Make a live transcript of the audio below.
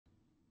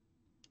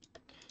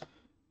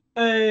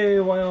Hey,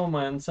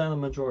 Wyoming,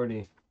 silent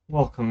majority.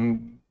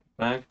 Welcome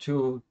back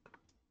to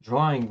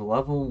drawing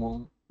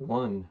level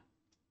one.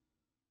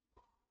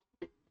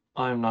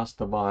 I'm not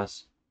the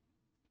boss.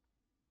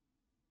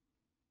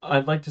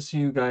 I'd like to see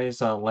you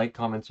guys like,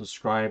 comment,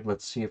 subscribe.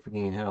 Let's see if we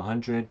can hit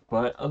 100.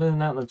 But other than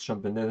that, let's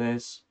jump into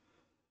this.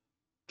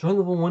 Drawing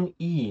level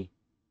 1E.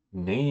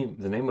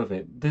 The name of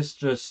it. This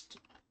just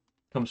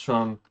comes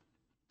from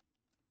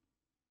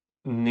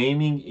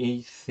naming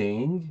a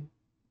thing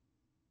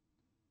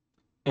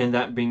and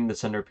that being the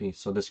centerpiece.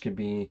 So this could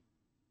be,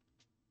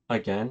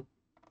 again,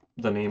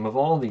 the name of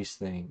all these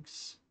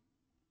things.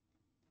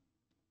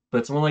 But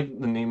it's more like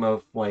the name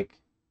of, like,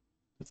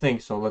 the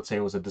thing. So let's say it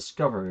was a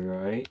discovery,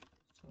 right?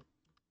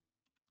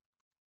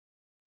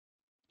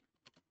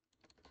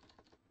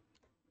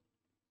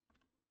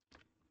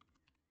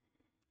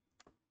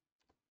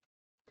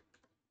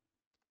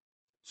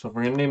 So if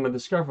we're gonna name a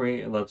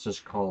discovery, let's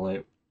just call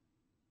it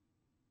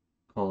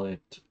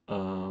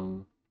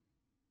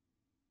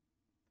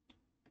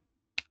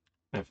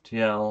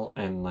FTL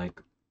and like,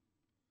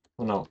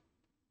 well, no,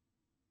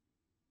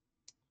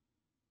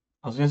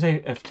 I was gonna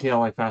say FTL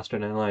like faster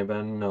than light,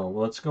 but no.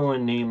 Let's go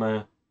and name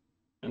an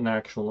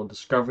actual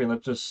discovery.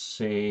 Let's just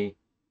say,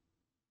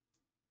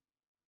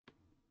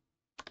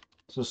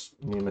 let's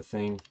just name a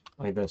thing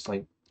like this.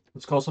 Like,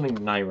 let's call something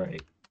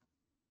Nyrate.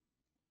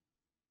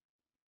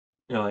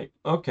 You're like,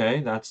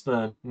 okay, that's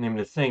the name of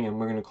the thing, and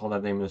we're gonna call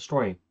that name of the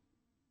story.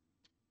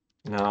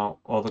 Now,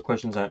 all the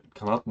questions that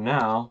come up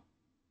now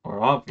are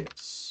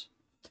obvious.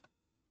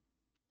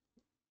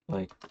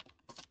 Like,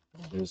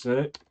 what is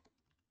it?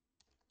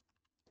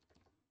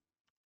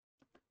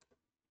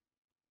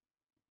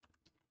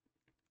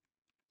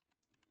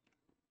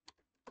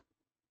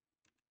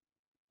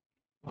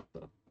 What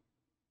the?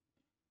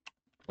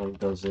 Like,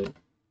 does it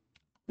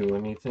do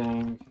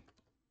anything?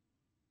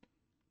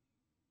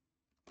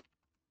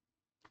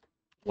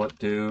 What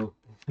do?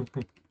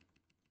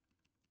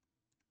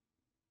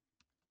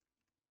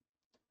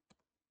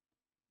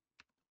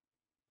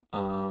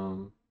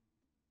 Um,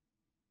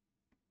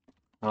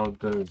 how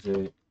does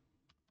it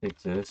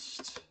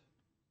exist?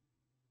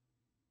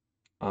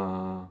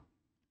 Uh,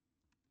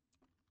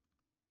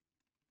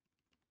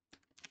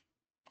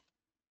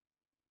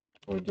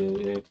 where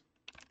did it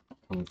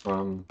come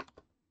from?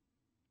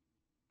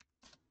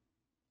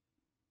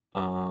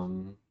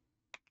 Um,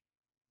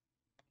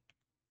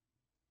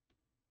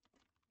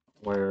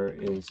 where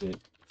is it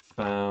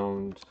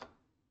found?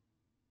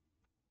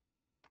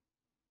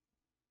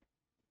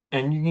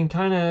 And you can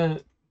kind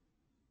of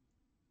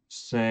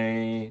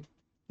say,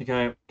 you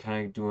kind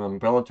of do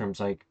umbrella terms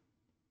like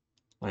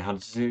how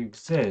does it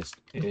exist?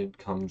 It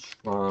comes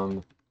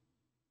from,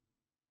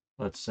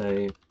 let's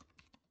say,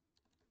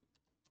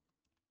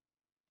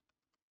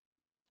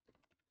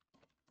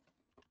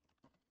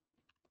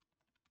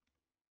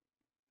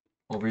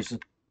 over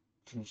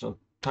of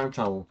time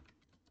travel.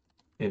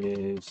 It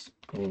is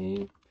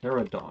a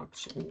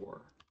paradox,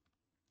 or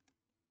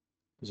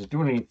does it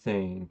do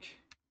anything?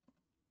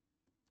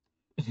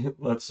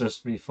 Let's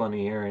just be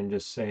funny here and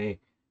just say,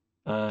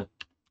 uh,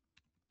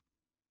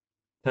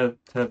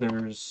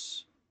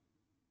 tethers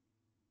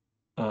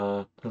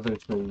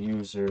tethers the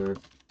user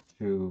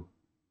to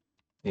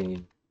a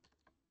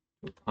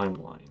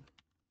timeline.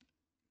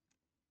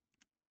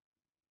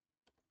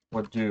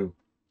 What do?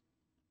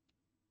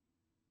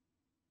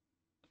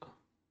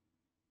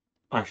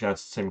 Actually,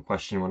 that's the same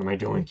question. What am I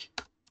doing?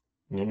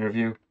 An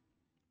interview?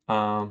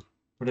 Where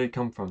did it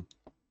come from?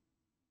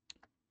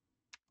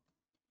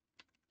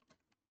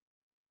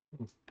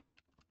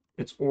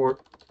 It's or,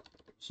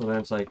 so then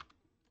it's like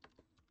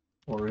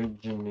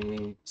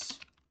originates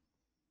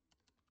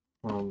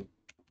from.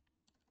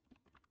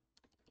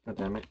 God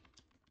damn it.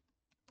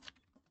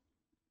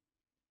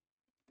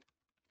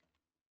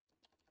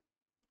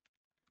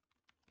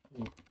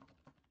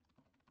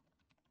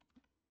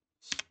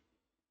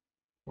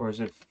 Or is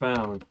it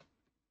found?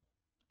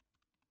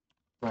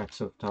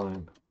 Cracks of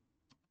time.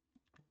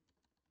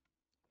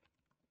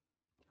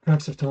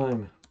 Cracks of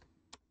time.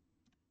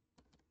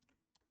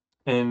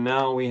 And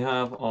now we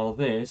have all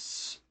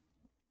this.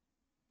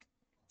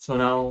 So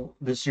now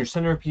this is your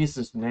centerpiece,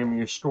 this is the name of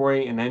your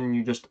story, and then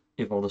you just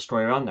evolve the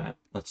story around that.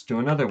 Let's do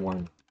another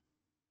one.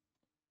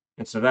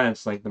 And so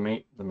that's like the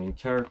main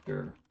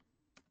character.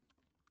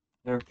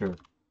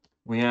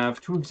 We have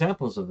two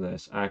examples of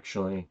this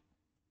actually.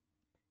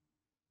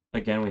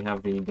 Again, we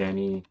have the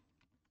Danny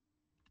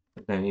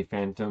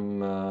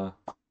Phantom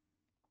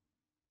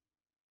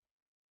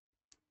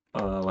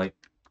like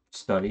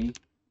study.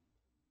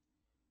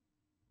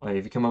 Like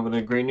if you come up with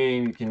a great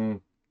name, you can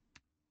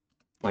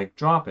like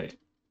drop it.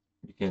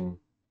 You can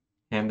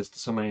hand this to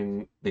somebody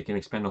and they can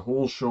expend a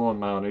whole show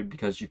about it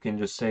because you can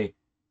just say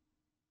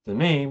the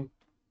name,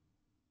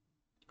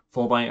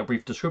 followed by a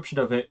brief description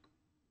of it,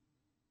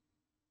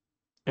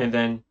 and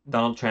then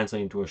that'll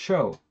translate into a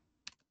show.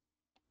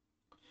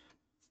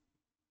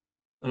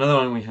 Another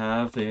one we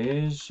have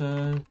is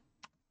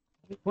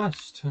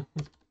West.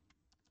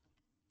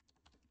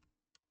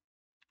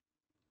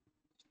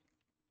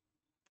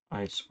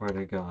 I swear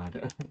to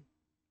God.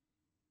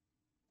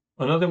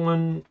 Another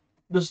one,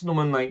 this is the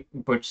one like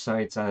Butch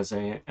cites as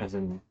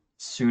an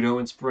pseudo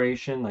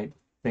inspiration, like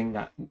thing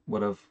that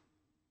would have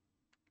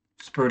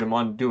spurred him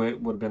on to do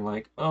it would have been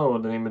like, oh,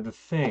 the name of the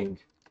thing.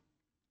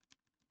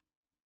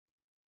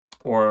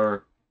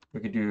 Or we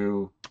could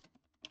do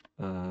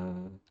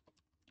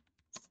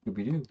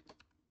Scooby-Doo.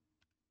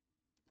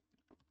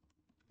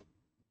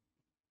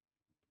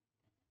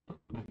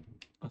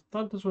 I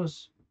thought this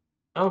was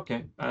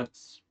okay. That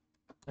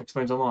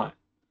explains a lot,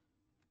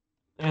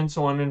 and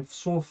so on and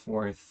so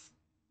forth.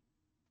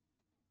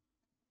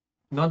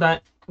 Not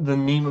that the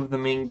name of the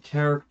main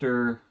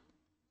character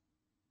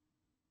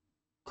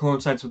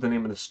coincides with the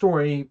name of the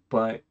story,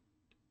 but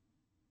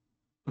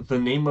the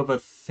name of a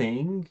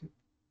thing,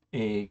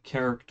 a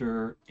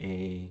character,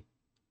 a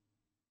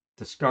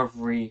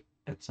discovery,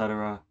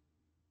 etc.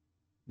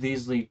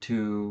 These lead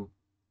to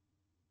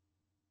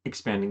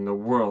expanding the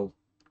world.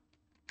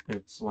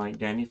 It's like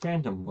Danny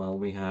Phantom. Well,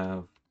 we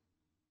have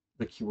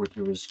the keyword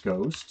here is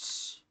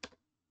ghosts.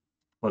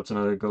 What's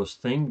another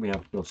ghost thing? We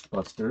have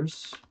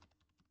Ghostbusters.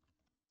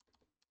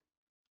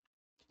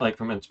 Like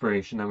from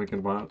inspiration that we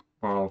can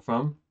borrow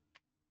from.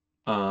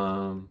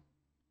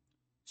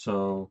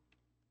 So,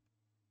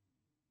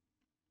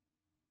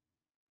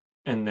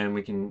 and then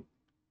we can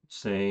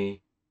say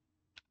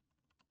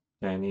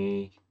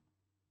Danny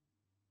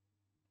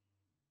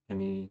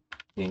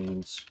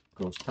gains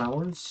ghost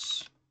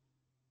powers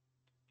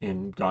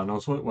in God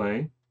knows what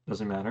way.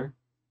 Doesn't matter.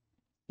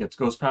 Gets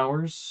ghost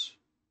powers.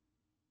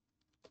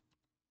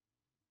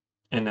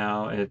 And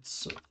now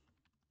it's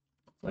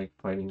like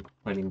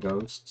fighting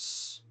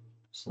ghosts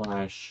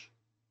slash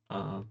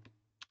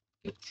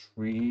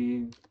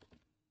retrieve.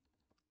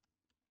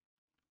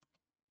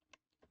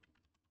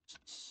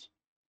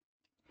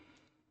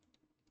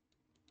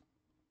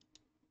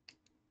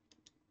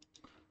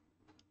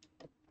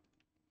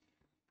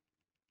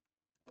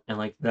 And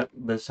like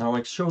that's how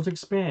like shows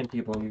expand,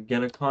 people. You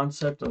get a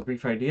concept, a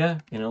brief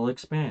idea, and it'll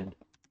expand.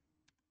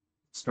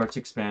 It starts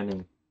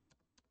expanding.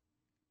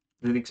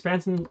 The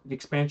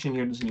expansion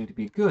here doesn't need to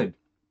be good.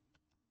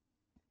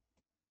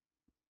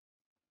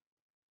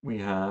 We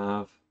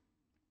have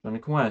done a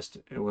quest.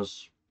 It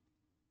was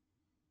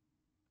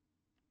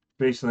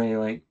basically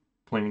like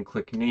point and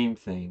click name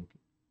thing.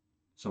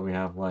 So we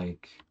have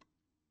like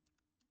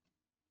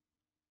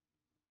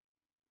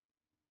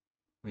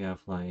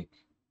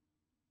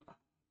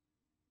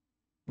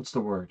what's the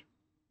word?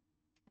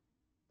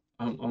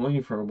 I'm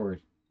looking for a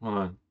word. Hold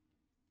on.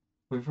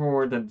 Looking for a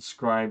word that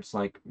describes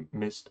like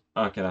mist.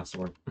 Okay, that's the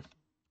word.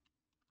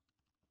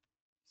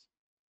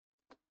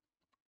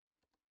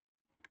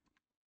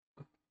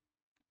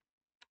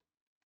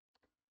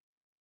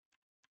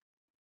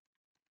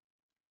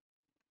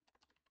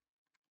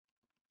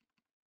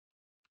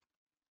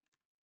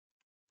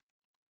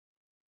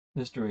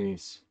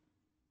 Mysteries.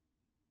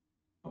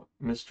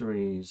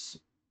 Mysteries.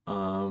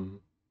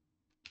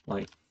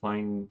 Like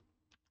finding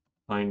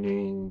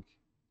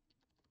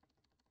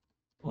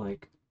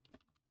like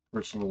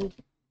personal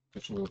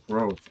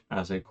growth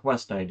as a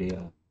quest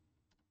idea.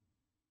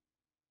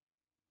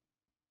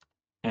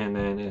 And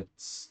then it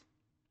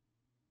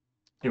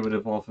would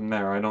evolve from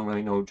there. I don't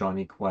really know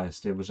Johnny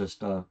Quest. It was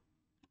just a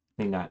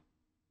thing that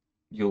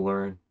you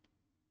learn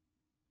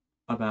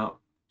about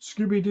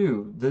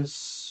Scooby-Doo.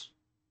 This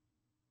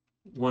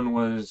one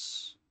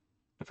was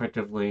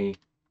effectively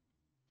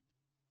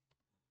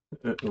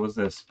it was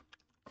this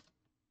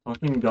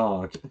talking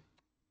dog.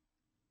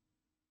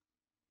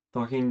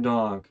 Talking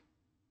dog.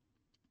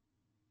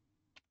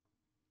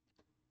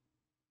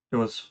 It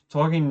was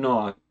talking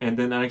dog, and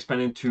then that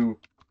expanded to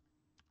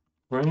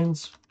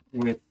friends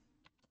with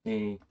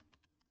a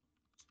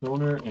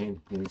stoner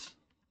and his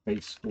high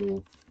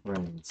school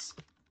friends.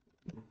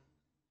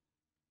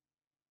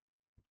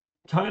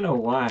 Kind of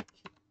whack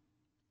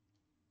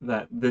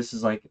that this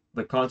is like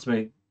the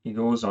consummate he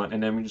goes on,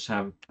 and then we just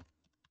have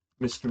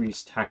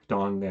mysteries tacked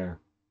on there,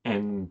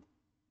 and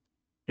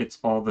it's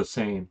all the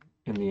same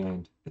in the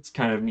end. It's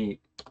kind of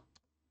neat,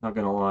 not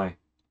gonna lie.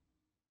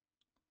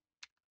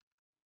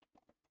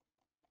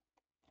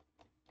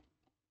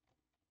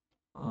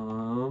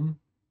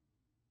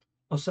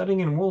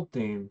 Setting and world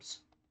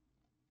themes.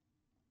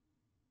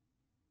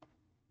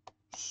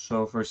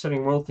 So for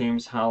setting world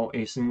themes, how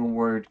a single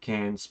word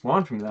can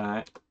spawn from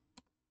that.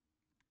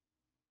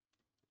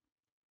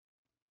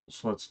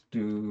 So let's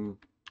do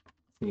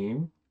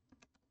theme.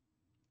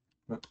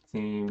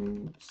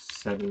 Theme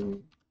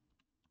setting.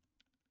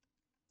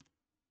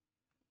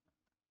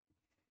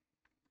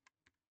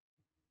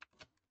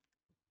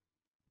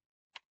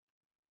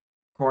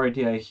 Core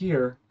idea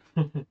here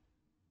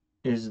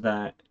is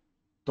that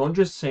don't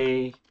just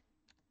say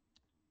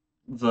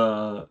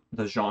the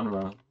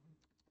genre.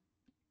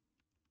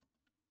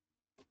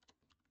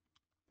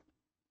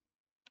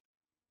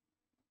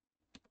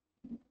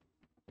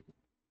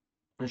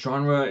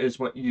 Genre is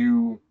what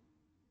you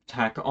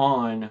tack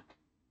on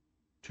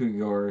to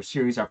your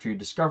series after you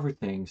discover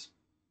things.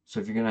 So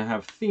if you're gonna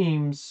have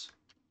themes,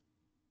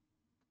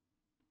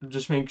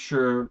 just make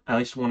sure at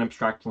least one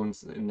abstract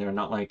one's in there,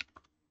 not like,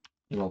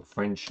 you know,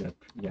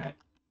 friendship yet.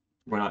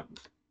 We're not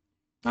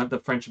the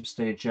friendship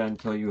stage yet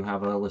until you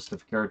have a list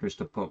of characters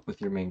to put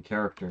with your main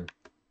character.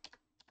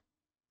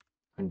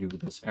 And do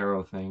this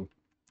arrow thing.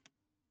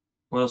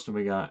 What else do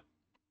we got?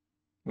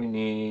 We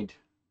need...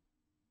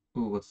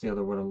 Ooh, what's the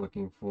other word I'm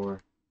looking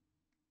for?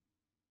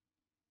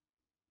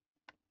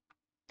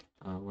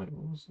 Wait, what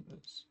was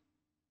this?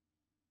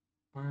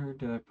 Where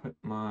did I put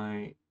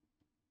my...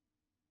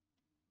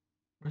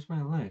 Where's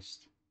my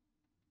list?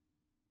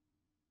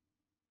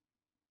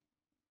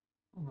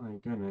 Oh my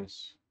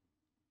goodness.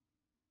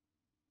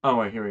 Oh,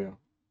 wait, here we go.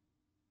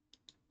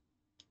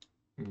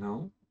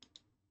 No.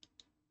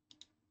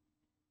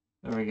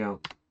 There we go.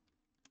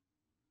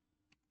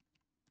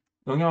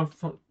 Don't get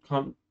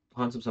on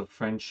concepts of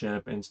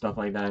friendship and stuff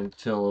like that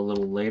until a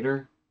little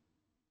later.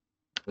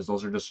 Because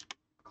those are just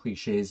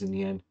cliches in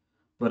the end.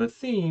 But a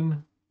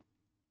theme...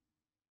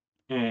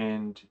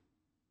 And...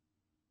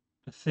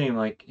 A theme,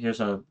 like, here's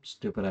a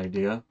stupid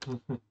idea.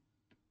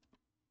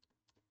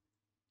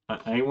 I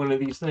ain't one of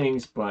these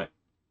things, but...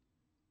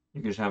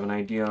 You just have an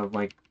idea of,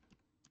 like...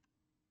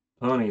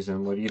 Ponies,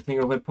 and what do you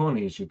think of with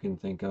ponies? You can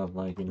think of,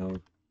 like, you know...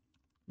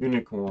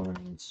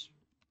 Unicorns...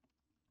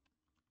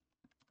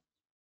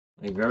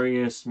 Like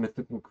various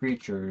mythical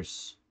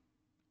creatures,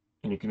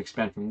 and you can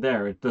expand from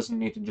there. It doesn't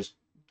need to just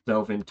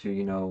delve into,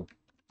 you know,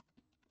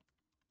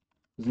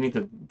 doesn't need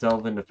to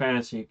delve into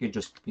fantasy. It could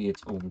just be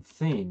its own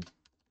thing.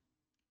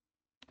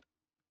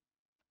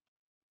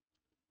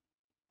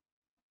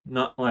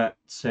 Not like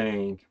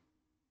saying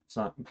it's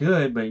not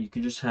good, but you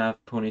could just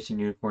have ponies and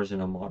unicorns in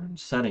a modern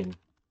setting.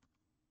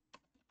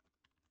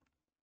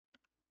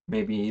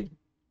 Maybe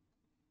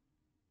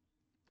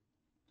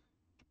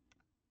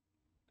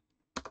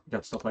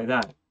got stuff like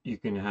that. You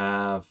can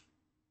have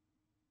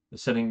the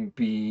setting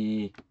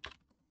be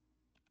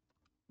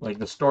like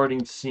the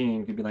starting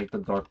scene could be like the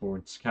Dark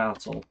Lord's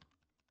castle.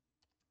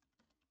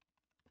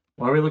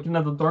 Why are we looking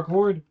at the Dark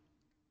Lord?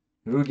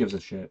 Who gives a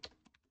shit?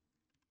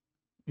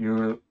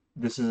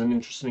 This is an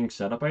interesting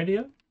setup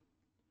idea.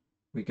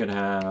 We could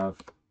have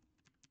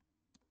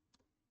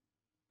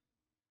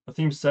a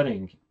theme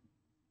setting.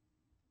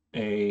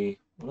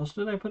 What else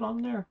did I put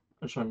on there?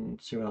 I just want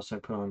to see what else I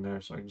put on there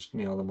so I can just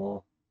nail them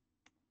all.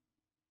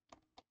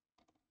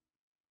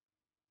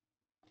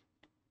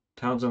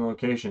 Towns and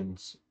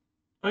locations.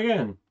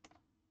 Again,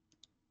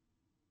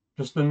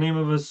 just the name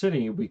of a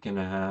city. We can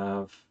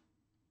have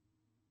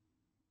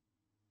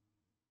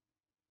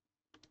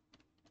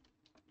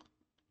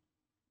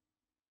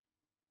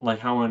like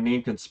how a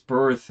name could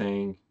spur a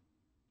thing.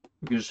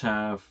 We could just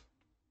have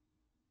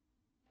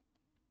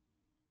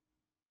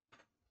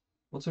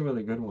what's a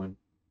really good one?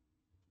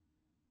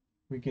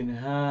 We can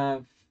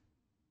have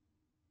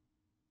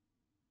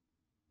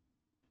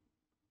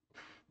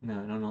no,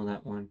 I don't know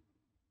that one.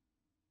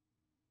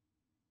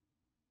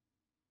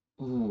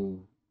 Ooh.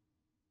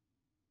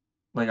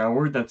 Like a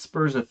word that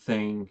spurs a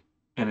thing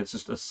and it's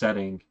just a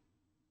setting.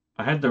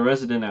 I had the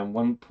resident at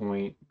one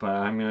point, but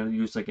I'm gonna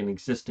use like an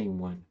existing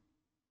one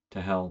to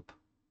help.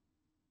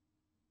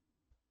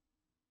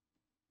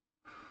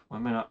 Why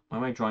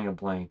am I drawing a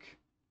blank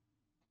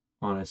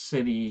on a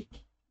city?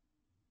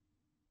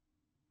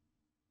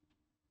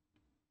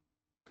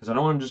 Because I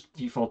don't want to just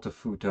default to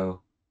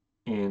Futo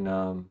in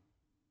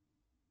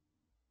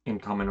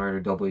Kamen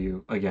Rider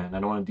W again. I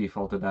don't want to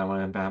default to that. I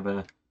want to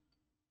have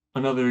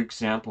another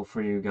example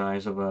for you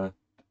guys of a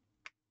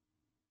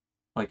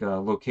like a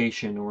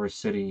location or a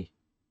city.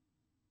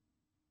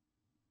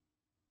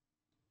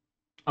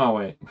 Oh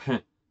wait,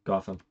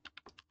 Gotham.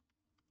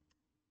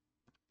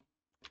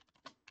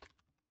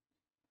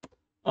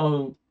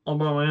 All by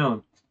my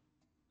own.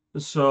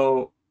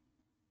 So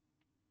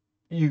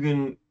you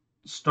can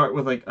start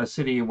with like a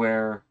city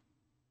where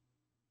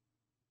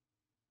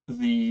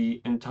the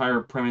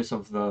entire premise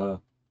of the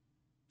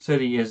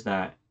city is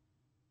that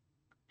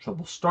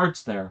trouble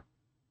starts there.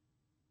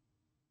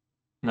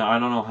 Now I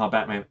don't know how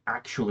Batman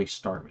actually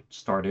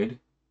started.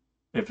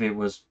 If it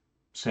was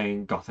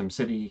saying Gotham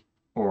City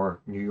or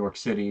New York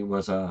City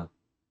was a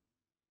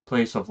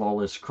place of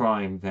lawless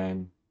crime,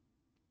 then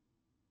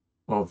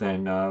well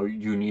then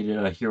you needed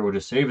a hero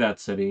to save that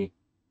city.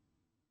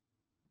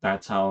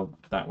 That's how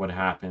that would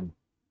happen.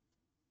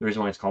 The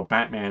reason why it's called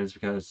Batman is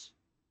because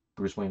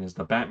Bruce Wayne is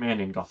the Batman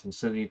in Gotham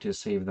City to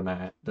save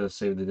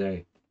the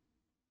day.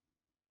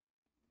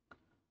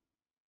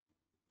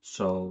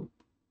 So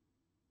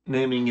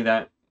naming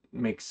that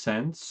makes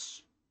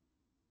sense.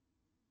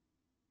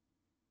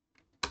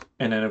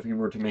 And then if you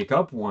were to make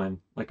up one,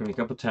 like make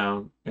up a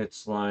town,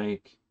 it's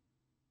like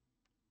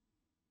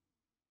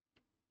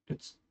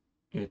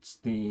it's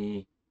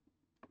the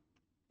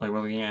like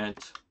we're looking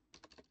at,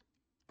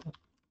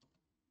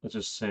 let's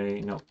just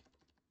say no,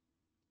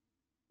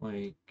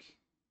 like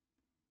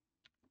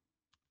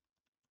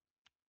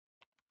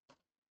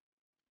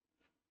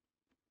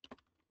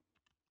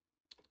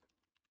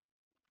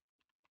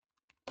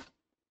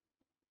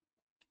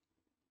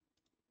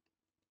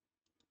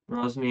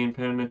Rosnian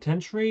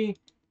Penitentiary,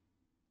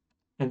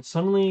 and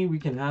suddenly we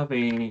can have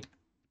a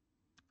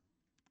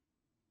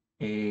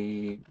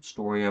a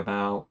story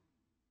about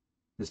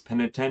this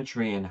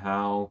penitentiary and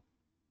how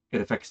it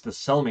affects the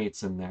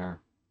cellmates in there.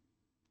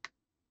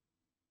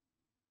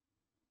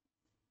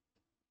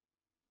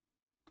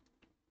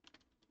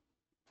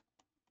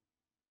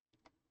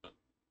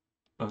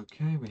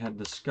 Okay, we had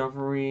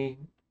Discovery,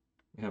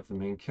 we have the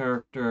main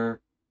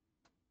character,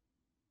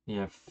 we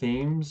have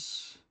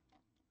themes,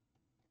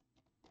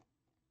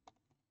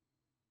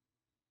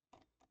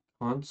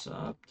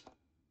 concept.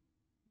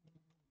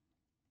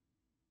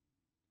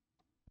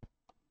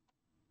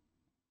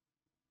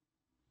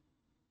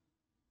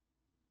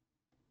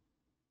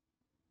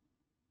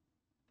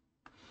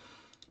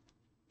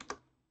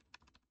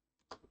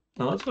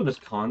 Now let's go to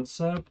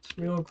concept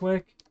real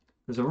quick,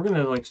 because if we're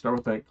gonna like start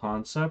with that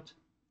concept,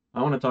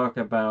 I want to talk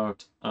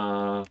about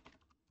I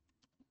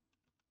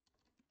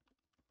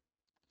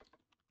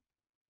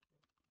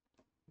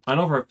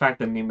know for a fact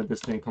the name of this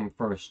didn't come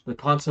first. The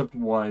concept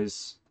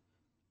was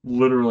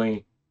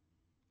literally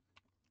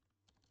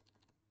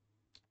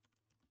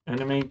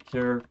anime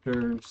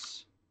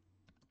characters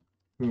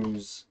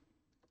whose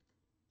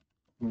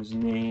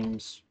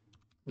names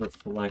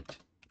reflect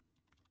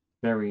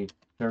fairy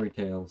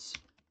tales.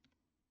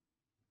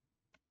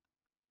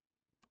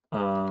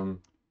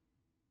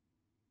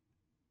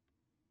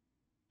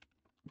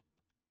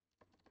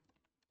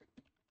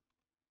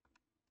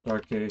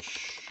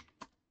 Darkish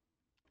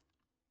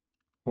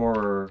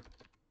horror,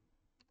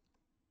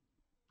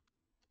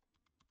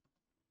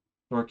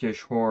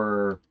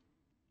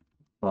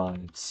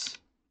 vibes.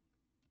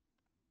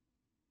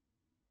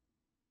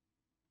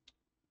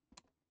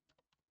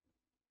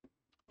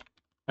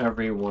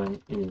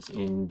 Everyone is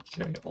in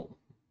jail.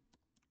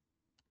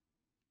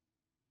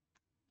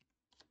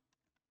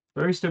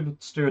 Very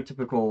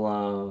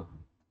stereotypical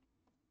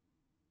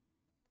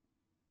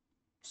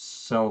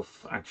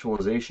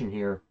self-actualization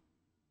here.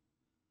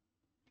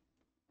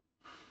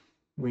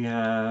 We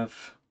have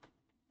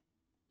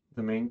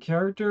the main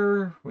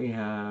character, we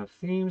have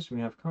themes, we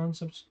have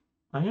concepts.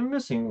 I am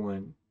missing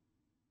one.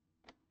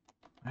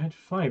 I had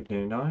 5,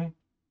 didn't I?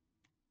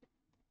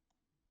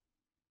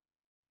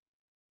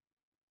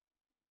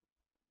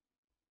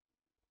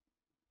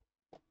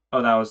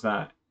 Oh, that was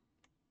that.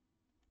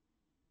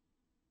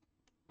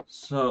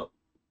 So,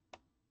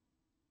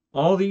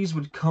 all these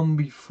would come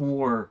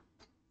before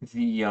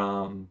the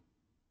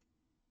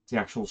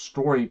actual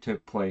story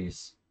took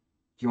place.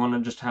 You want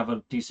to just have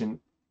a decent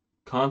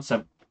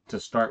concept to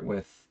start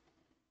with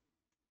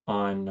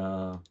on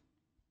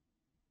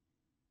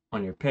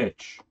your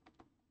pitch,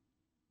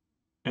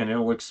 and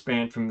it'll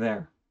expand from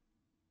there.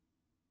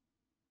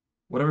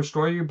 Whatever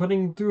story you're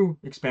putting through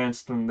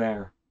expands from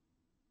there.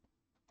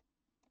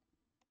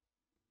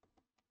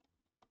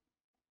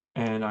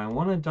 And I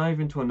want to dive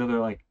into another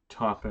like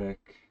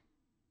topic,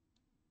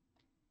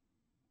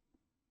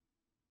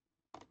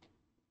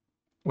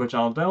 which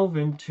I'll delve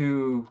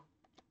into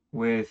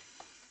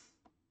with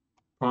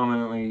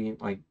prominently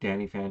like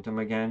Danny Phantom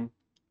again,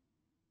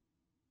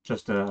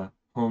 just to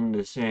hone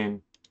this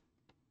in.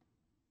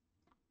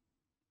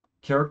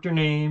 Character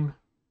name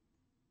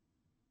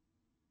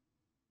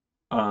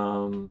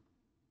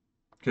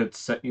could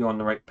set you on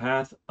the right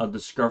path. A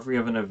discovery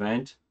of an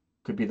event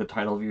could be the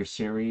title of your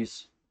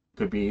series,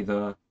 could be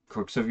the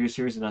crux of your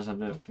series. It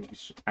doesn't have to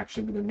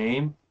actually be the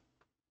name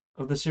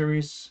of the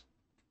series.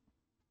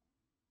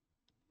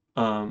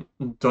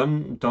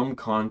 Dumb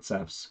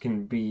concepts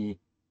can be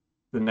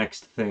the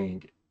next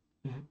thing,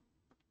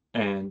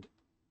 and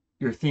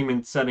your theme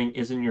and setting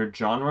isn't your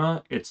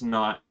genre. It's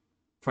not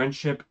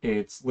friendship.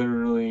 It's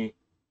literally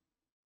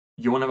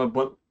you want to have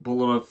a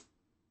bullet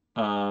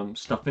of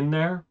stuff in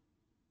there,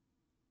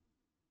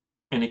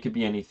 and it could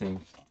be anything.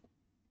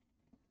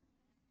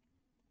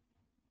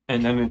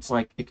 And then it's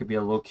like it could be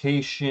a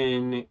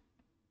location,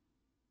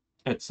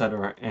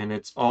 etc. And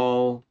it's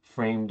all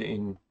framed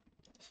in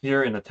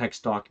here in a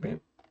text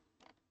document.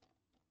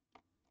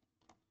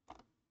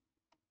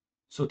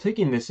 So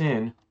taking this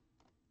in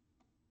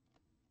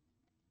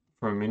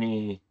for a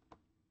mini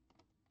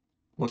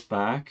look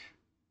back,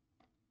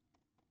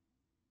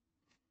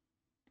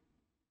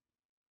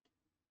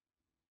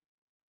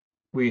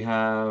 we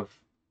have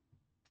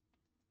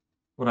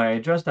what I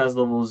addressed as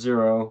level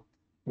 0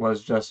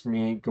 was just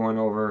me going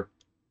over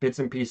bits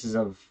and pieces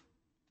of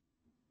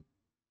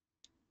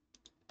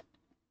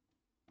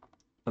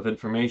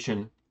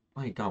information.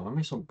 My god, why am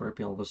I so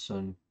burpy all of a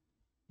sudden?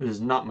 This is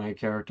not my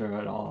character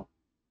at all.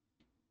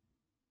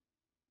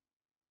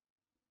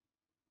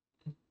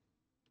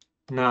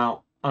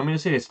 Now, I'm going to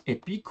say this.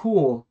 It'd be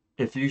cool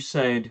if you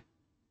said,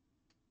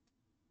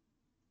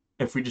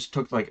 if we just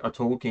took like a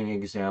Tolkien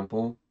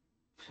example.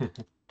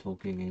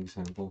 Tolkien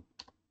example.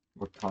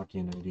 Or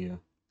Tolkien idea.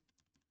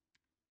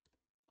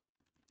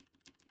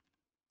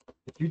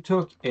 If you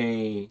took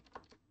a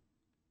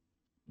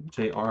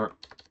J.R.R.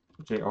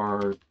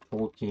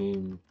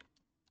 Tolkien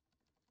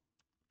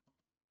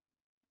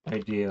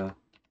idea,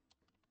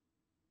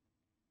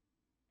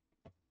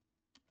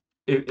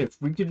 if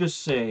we could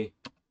just say,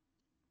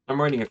 I'm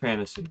writing a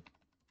fantasy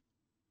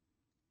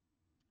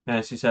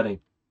setting.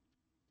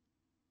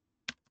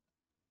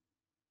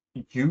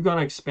 you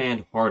gotta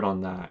expand hard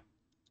on that.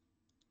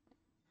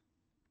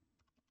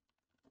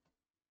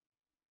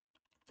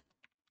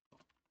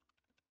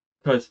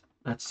 Because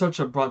that's such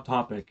a broad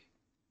topic.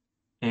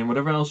 And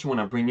whatever else you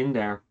want to bring in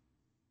there,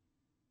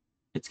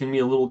 it's going to be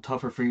a little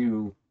tougher for you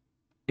to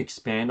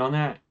expand on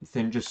that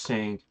than just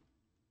saying,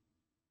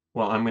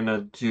 well, I'm going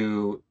to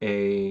do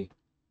a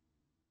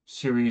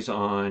series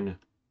on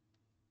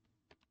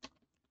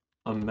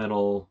a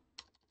metal,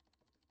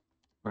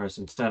 whereas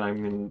instead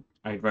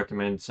I'd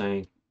recommend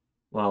saying,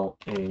 well,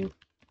 a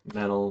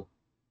metal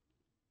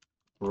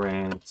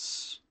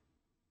grants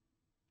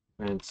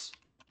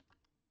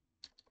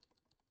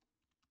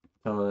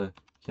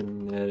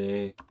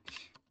telekinetic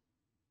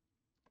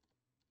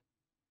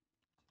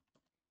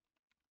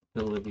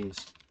abilities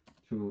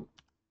to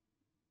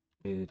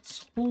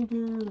its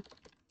holder.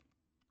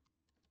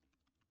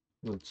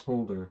 Its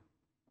holder.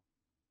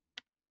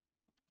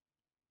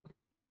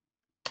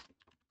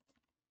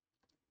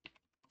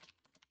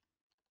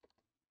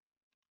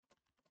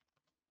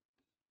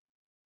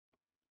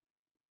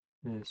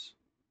 Yes.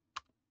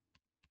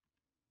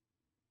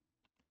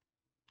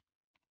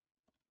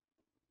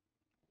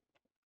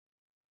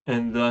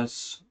 And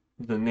thus,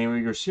 the name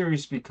of your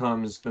series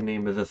becomes the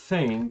name of the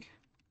thing.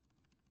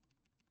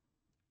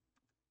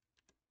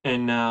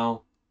 And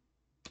now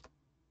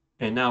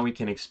we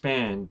can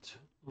expand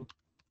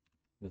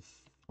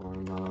with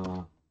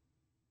pharma,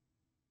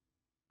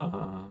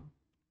 uh,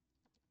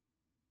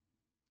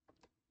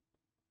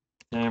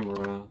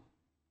 camera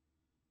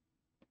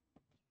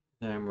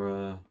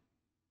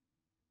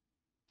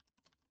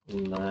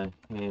in the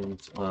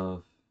hands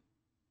of,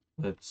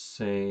 let's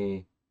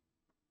say,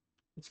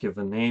 let's give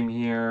a name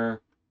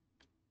here.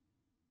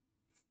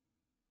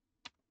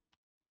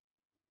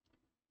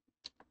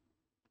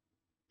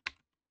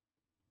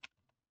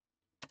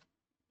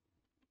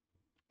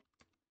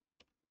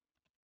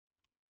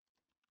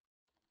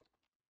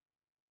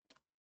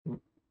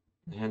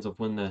 The hands of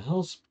when the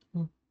hell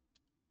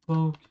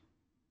spoke.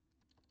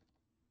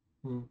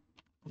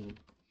 She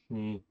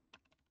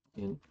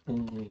can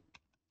only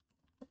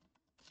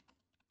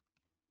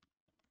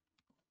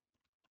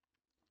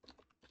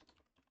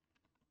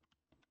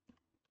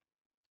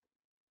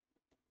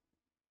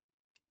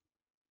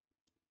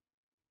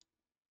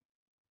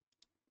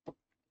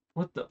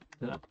what the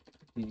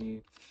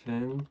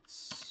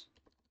defense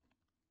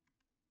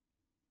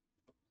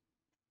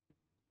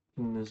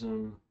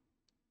mechanism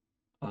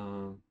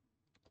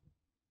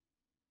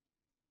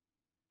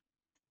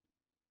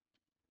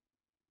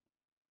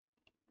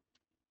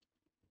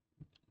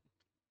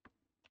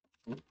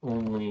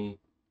only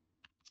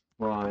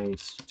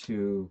tries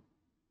to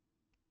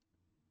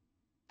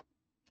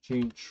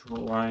she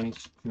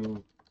tries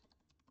to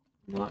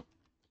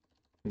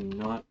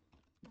not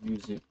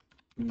use it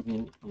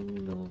even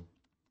in the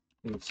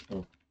face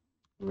of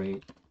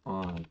great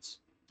odds,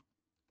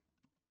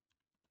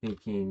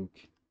 taking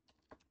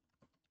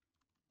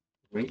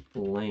great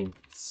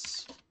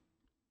lengths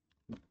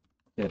to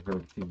get her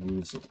to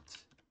use it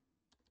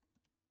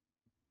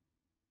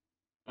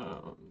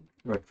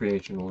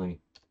recreationally.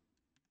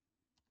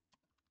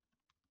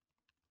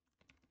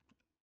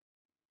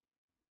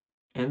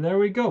 And there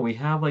we go. We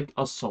have like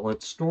a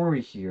solid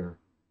story here.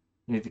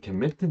 You need to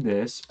commit to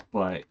this,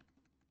 but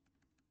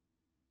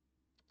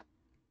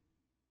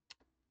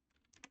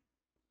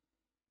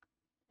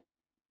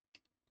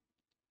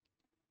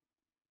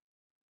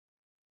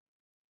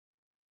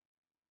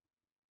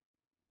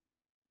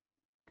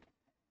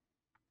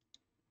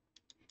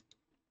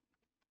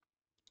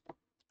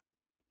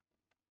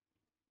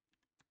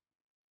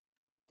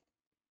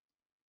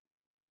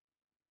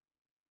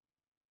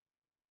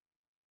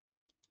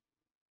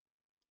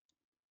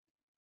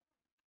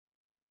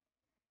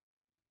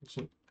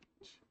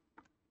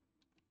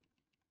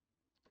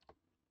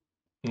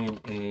in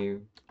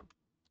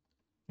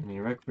a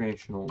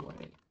recreational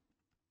way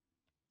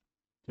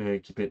to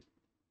keep it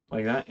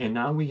like that. And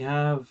now we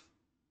have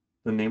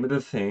the name of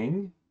the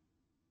thing,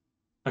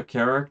 a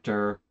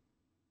character,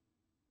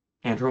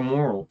 and her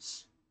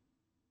morals.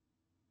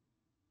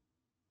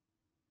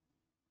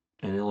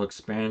 And it'll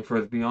expand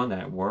further beyond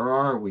that. Where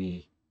are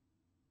we?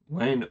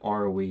 When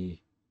are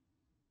we?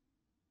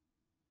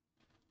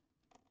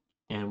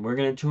 And we're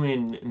going to tune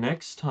in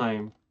next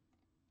time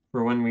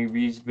for when we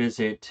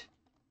revisit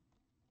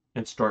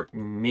and start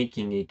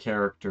making a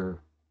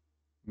character,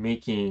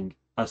 making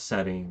a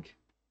setting,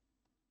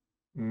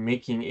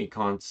 making a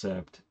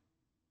concept,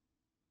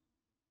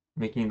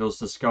 making those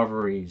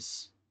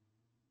discoveries.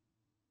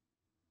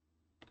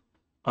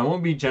 I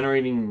won't be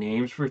generating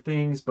names for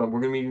things, but we're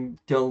going to be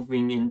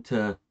delving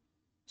into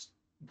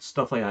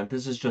stuff like that.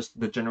 This is just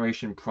the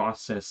generation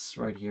process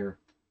right here.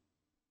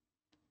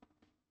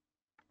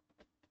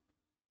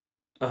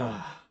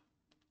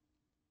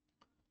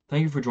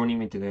 Thank you for joining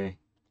me today.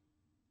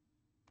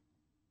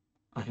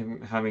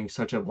 I'm having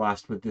such a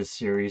blast with this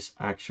series,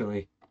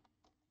 actually.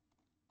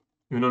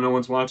 Even though no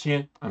one's watching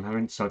it, I'm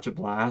having such a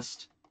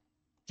blast.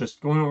 Just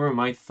going over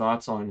my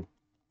thoughts on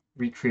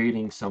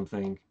recreating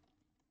something.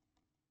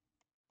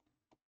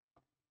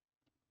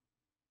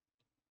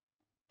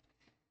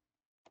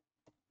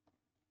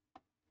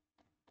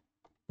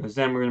 Because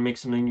then we're going to make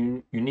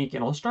something unique.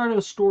 And I'll start a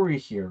story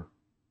here.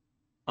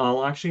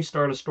 I'll actually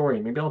start a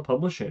story. Maybe I'll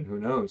publish it. Who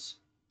knows?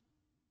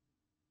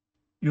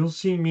 You'll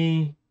see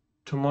me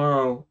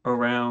tomorrow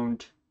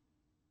around...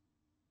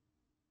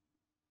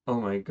 Oh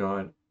my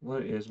god.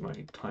 What is my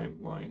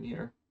timeline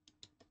here?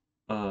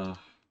 My...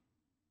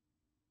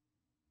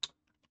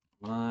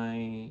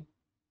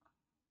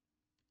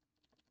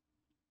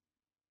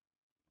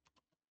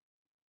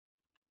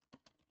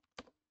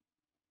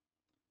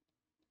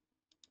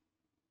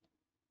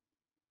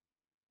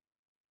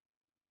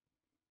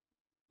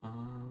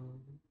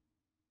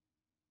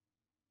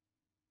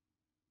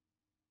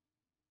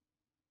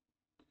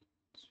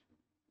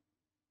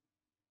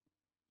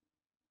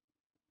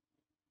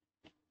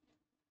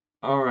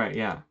 Alright,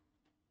 yeah.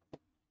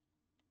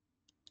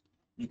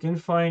 You can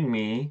find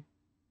me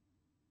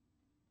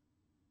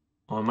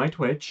on my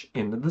Twitch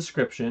in the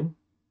description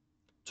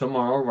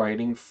tomorrow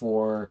writing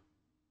something.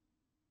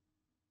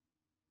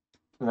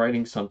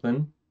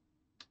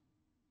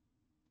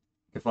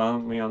 You can follow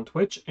me on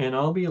Twitch, and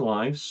I'll be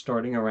live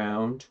starting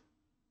around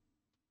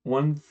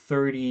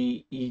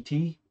 1:30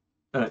 ET,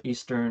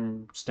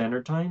 Eastern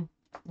Standard Time,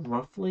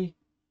 roughly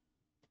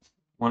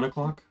 1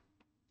 o'clock.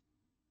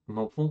 I'm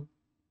hopeful.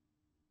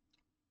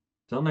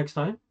 Till next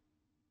time.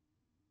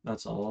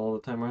 That's all the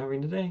time we're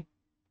having today.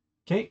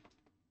 Okay.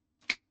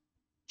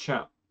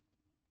 Ciao.